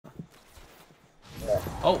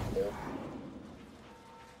Oh.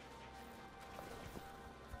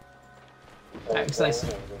 I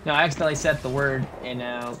accidentally set the word, and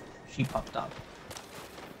now she popped up.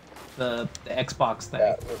 The Xbox thing.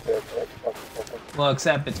 Yeah, the Xbox. Well,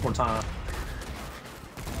 except it's Cortana.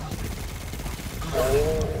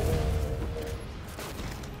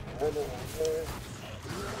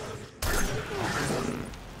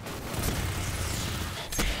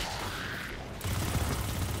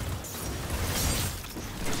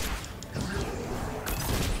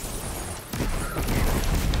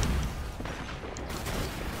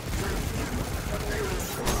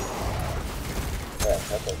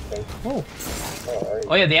 Oh.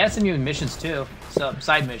 Oh yeah, they added some new missions too. So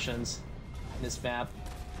side missions in this map.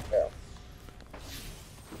 Yeah.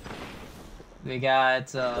 We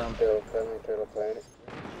got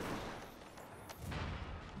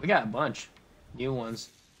we got a bunch new ones.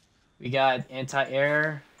 We got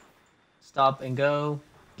anti-air, stop and go,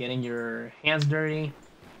 getting your hands dirty,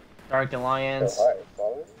 Dark Alliance,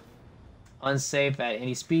 unsafe at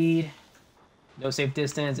any speed, no safe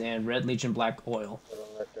distance, and Red Legion Black Oil.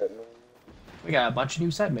 We got a bunch of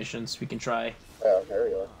new side missions we can try. Oh, there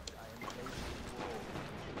you are.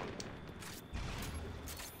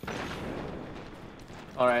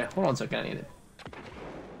 Alright, hold on a second, I need it.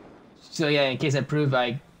 So yeah, in case I prove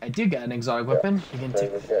I do get an exotic weapon, you can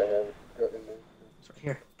take it. It's right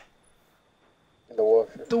here.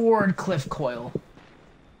 The Ward Cliff Coil.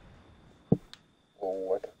 Well,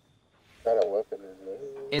 what kind of weapon is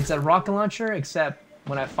it? It's a rocket launcher, except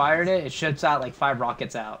when I fired it, it shoots out like 5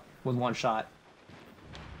 rockets out with one shot.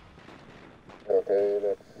 Okay,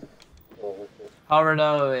 that's... However,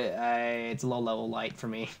 though, it's low level light for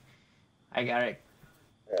me. I got it.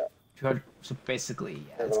 Yeah. So basically,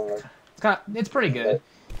 yeah, it's pretty good.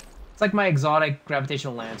 It's like my exotic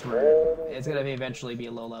gravitational lance, where it's gonna eventually be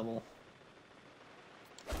a low level.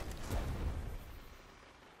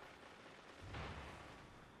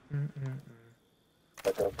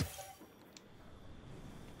 Okay.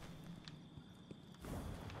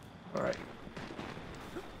 All right.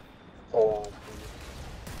 Hold on.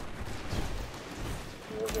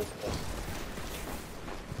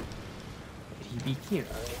 Could he be here?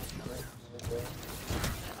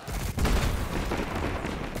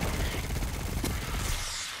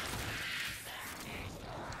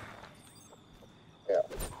 Yeah.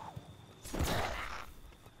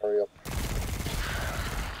 Hurry up.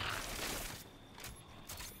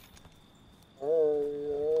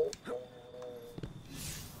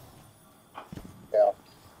 Yeah.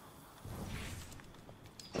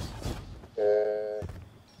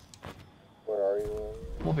 Where are you?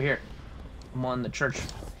 I'm over here. I'm on the church.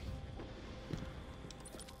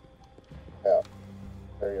 Yeah.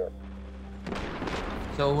 There you are.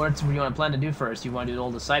 So what do you want to plan to do first? You want to do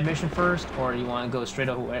all the side mission first, or you want to go straight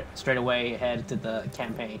away ahead to the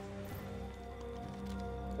campaign?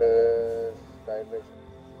 Side mission.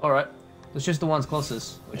 All right. It's just the ones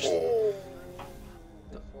closest. Which.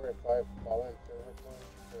 45 fallen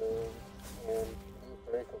and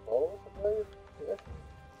 3 Hobo.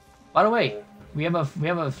 By the way, we have a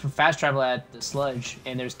fast travel at the sludge,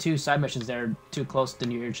 and there's 2 side missions there too close to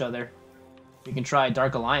near each other. You can try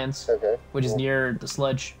Dark Alliance, which is near the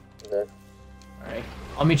sludge. Okay. All right,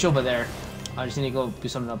 I'll meet you over there. I just need to go do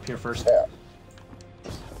something up here first. Yeah.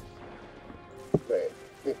 Wait,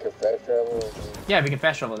 we can fast travel? Yeah, we can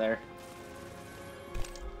fast travel there.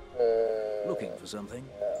 Looking for something?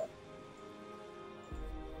 Yeah.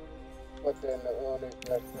 But then the only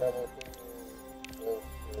fast travel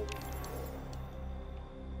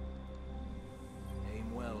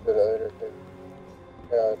Aim well. to the other thing.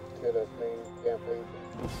 To the main campaign.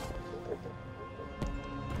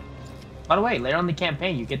 By the way, later on in the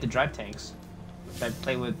campaign, you get the drive tanks, which I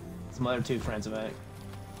play with some other 2 friends of mine.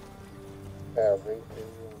 Yeah,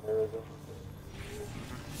 there is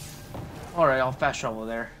All right, I'll fast travel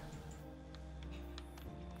there.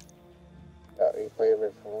 you play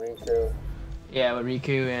with Riku. Yeah, with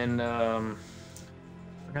Riku and I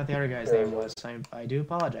forgot the other guy's name was. I do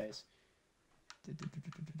apologize.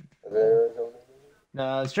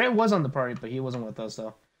 No, Strait was on the party, but he wasn't with us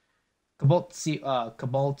though. Cobalt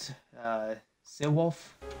Seawolf.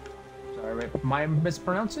 Sorry, I might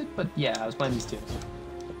mispronounce it, but yeah, I was playing these 2 a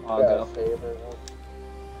while ago.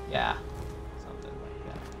 Yeah, something like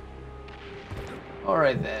that.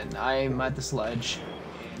 Alright then, I'm at the sludge,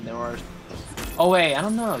 and there are... Oh wait, I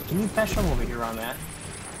don't know, can you fast travel over here where I'm at?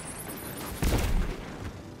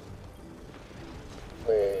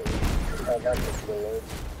 Wait, I got the sludge.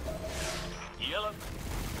 Yellow.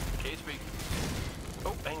 K-Speak.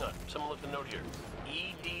 Oh, hang on. Someone left a note here.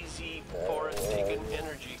 EDZ Forest taken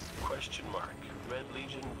energy question mark. Red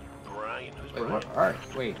Legion, Brian. Who's Wait, Brian? where are?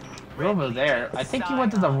 Wait, we're over there. I think you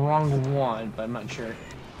went to the wrong one, but I'm not sure.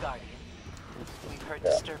 Guardian, we've heard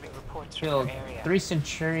disturbing reports from Killed your area. 3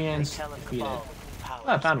 Centurions. They tell of Defeated. Cabal Oh,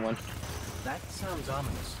 I found one. That sounds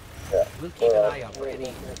ominous. Yeah. We'll keep an eye out for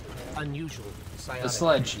any unusual psionic The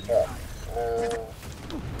sledge. energy nearby.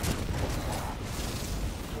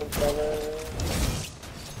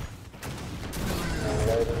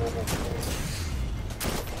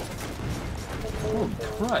 Oh,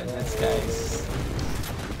 crud, that's guys.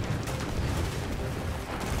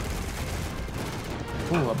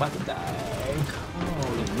 Ooh, about to die.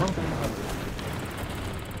 Holy moly.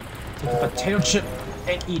 Take a potato chip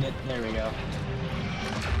and eat it. There we go.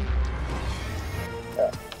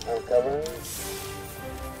 I'm covering.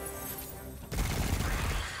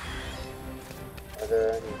 Are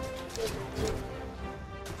there any?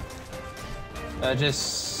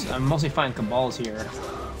 I'm mostly finding Cabals here.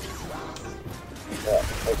 Yeah,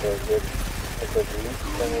 okay, good. Okay, do you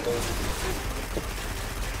some of those?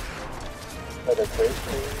 Are there crates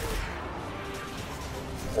for you?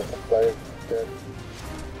 That's a fire good.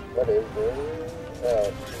 What is it? Oh,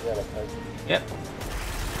 you got a pipe. Yep.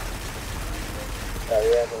 Oh, yeah,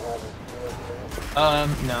 they have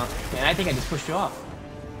a No. And I think I just pushed you off.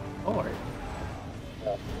 Forward.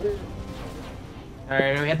 oh.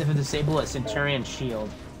 Alright, we have to disable a Centurion shield.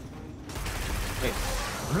 Wait,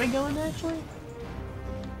 where are we going actually?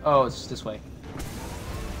 Oh, it's this way.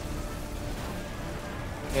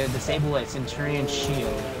 We gotta disable a Centurion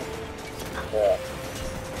shield. Yeah.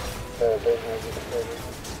 So they have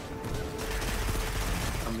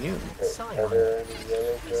Immune. are there any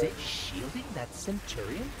yellow Is it shielding that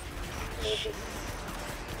Centurion?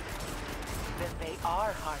 Then they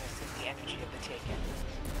are harnessing the energy of the Taken.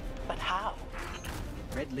 But how?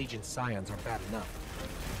 Red Legion scions are bad enough.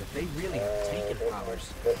 If they really have taken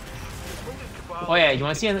powers, Oh yeah, you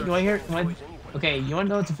wanna see? You wanna hear? Okay, you wanna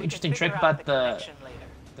know what's an interesting trick about the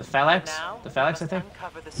phalanx? The phalanx, I think.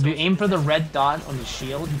 If you aim for the red dot on the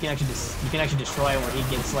shield, you can actually destroy it where he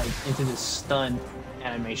gets like into this stun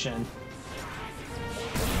animation.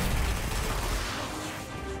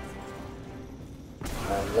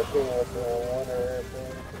 I'm looking at the water.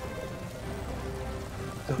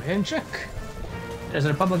 Go ahead and check. There's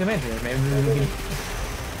a public event here. Maybe we can.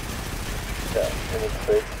 Yeah, and it's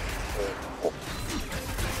big.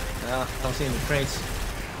 No, I don't see any crates.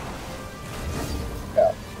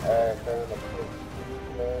 Yeah, I found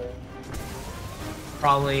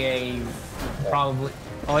Probably.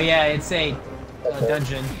 Oh yeah, it's a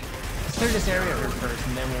dungeon. Let's clear this area first,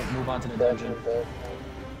 and then we'll move on to the dungeon.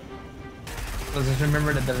 So just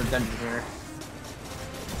remember that there's a dungeon here.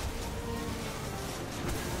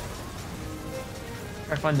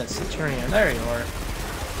 Try to find that Centurion. There you are.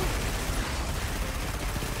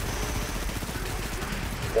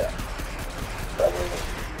 Yeah.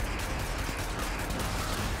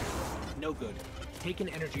 no good. Taken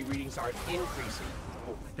energy readings are increasing.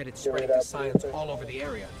 I bet it's spreading to science all over the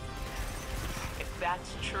area. If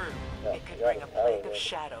that's true, it could bring a plague of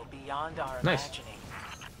shadow beyond our imagining.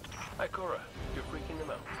 Hi, Cora. You're freaking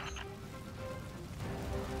them out.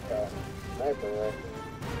 Sniper rifle.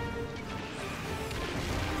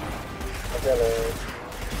 I got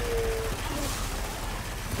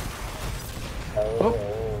Oh,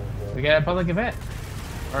 we got a public event.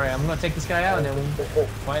 Alright, I'm gonna take this guy out and then we'll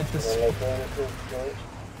quiet this.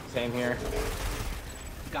 Same here.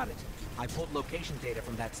 Got it. I pulled location data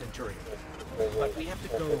from that Centurion. But we have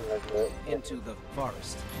to go into the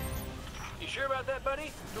forest. You sure about that,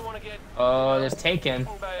 buddy? Don't want to get Oh, there's Taken.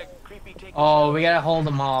 by a creepy Taken. Oh, we gotta hold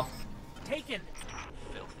them off. Taken!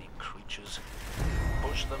 Filthy creatures.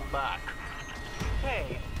 Push them back.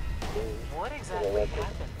 Hey, what exactly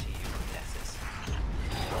happened to you, Nessus?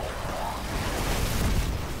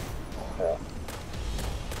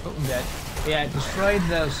 Oh, I'm dead. Yeah, it destroyed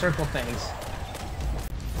the circle things.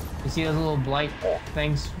 You see those little blight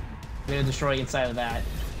things? We're gonna destroy inside of that.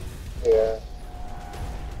 Yeah.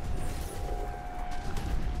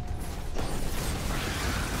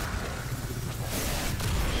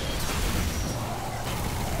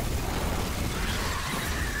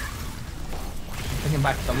 Taking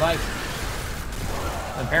back the light.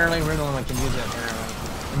 Apparently, we're the only one that can use it. Apparently,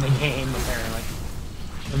 in the game. Apparently,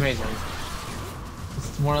 amazing.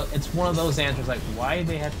 It's one of those answers like, why do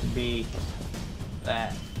they have to be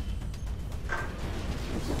that?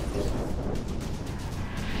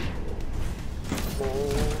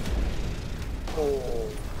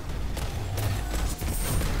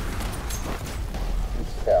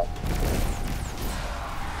 Yeah.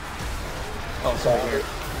 Oh, sorry here.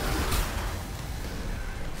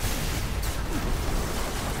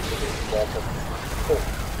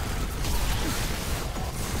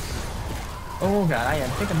 Oh god, I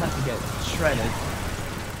think I'm about to get shredded.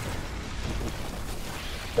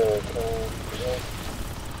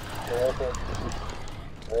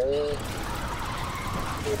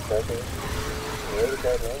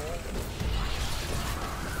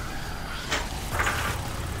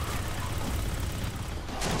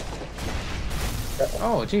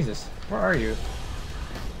 Oh, Jesus. Where are you?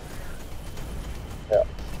 Yeah,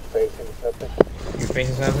 facing something. You're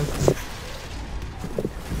facing something?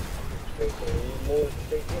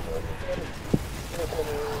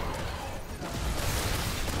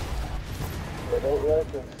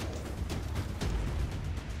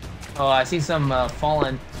 Oh, I see some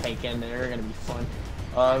fallen taken. They're gonna be fun.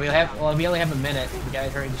 We only have a minute. The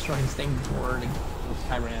guy's already destroying this thing before the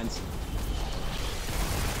timer ends.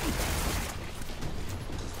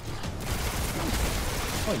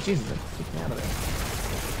 Oh, Jesus! Kick me out of there.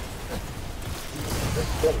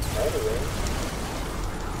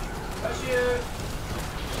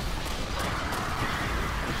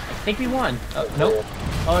 I think we won. Oh, nope.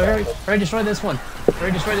 Oh, we already destroyed this one. We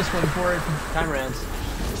already destroyed this one before the timer ends.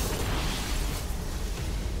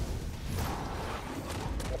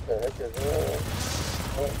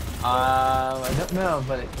 I don't know,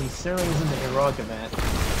 but he certainly was in the heroic event.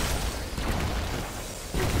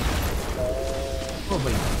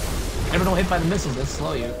 Probably. Never don't hit by the missiles, they'll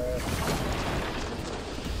slow you.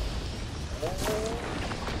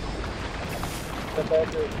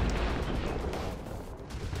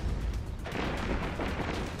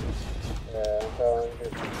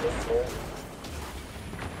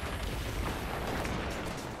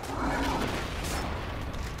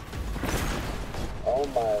 Oh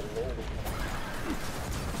my lord.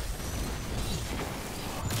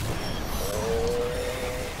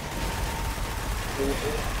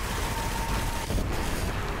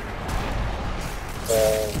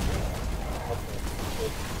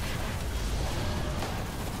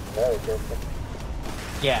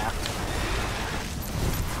 Yeah.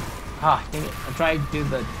 Ah, dang it. I tried to do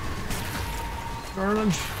the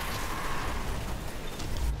challenge.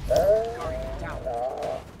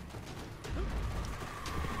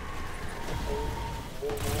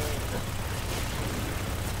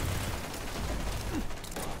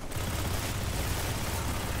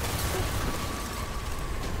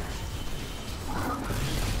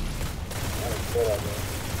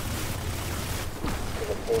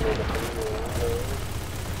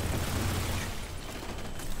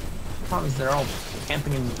 Problem is they're all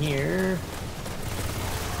camping in here.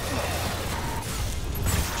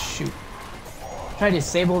 Shoot. Try to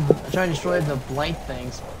destroy the blight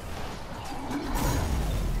things.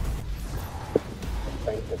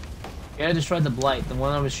 You gotta destroy the blight. The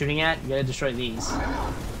one I was shooting at, you gotta destroy these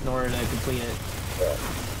in order to complete it.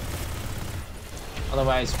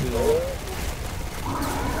 Otherwise we will.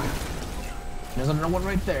 There's another one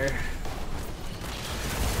right there.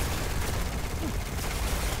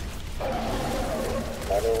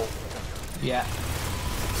 Yeah.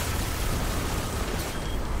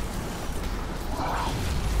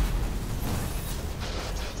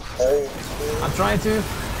 I'm trying to,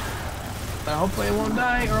 but hopefully it won't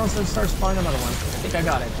die, or else it starts spawning another one. I think I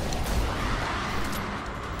got it.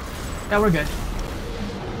 Yeah, we're good.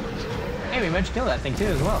 Hey, we managed to kill that thing too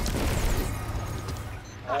as well.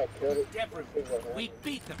 We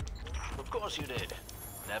beat them. Of course you did.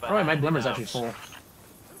 Never Oh, my had glimmer's enough. actually full.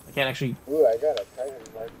 I can't actually. Ooh, I got a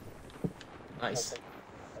titan mark. Nice. I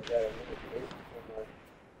got a notification from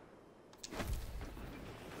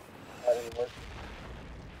titan mark.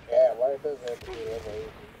 Yeah, why does that have to be level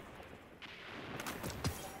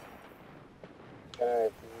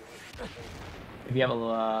 18? If you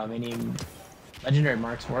have any legendary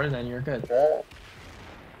marks for it, then you're good.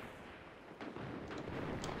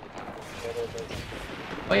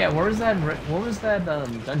 Oh yeah, where was that? What was that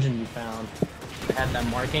dungeon you found that had that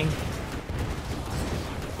marking?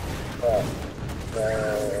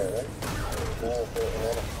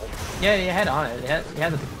 Yeah, you had on it.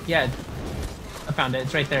 Yeah, I found it.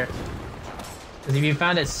 It's right there. Because if you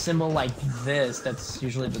found a symbol like this, that's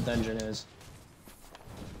usually the dungeon is.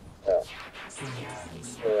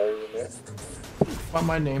 Find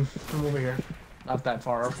my name. I'm over here. Not that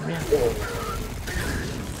far from you.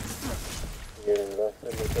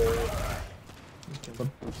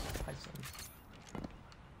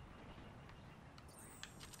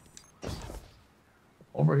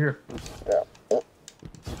 Over here. Yeah.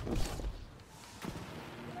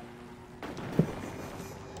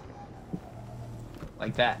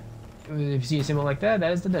 Like that. If you see a symbol like that,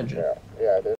 that is the dungeon. Yeah.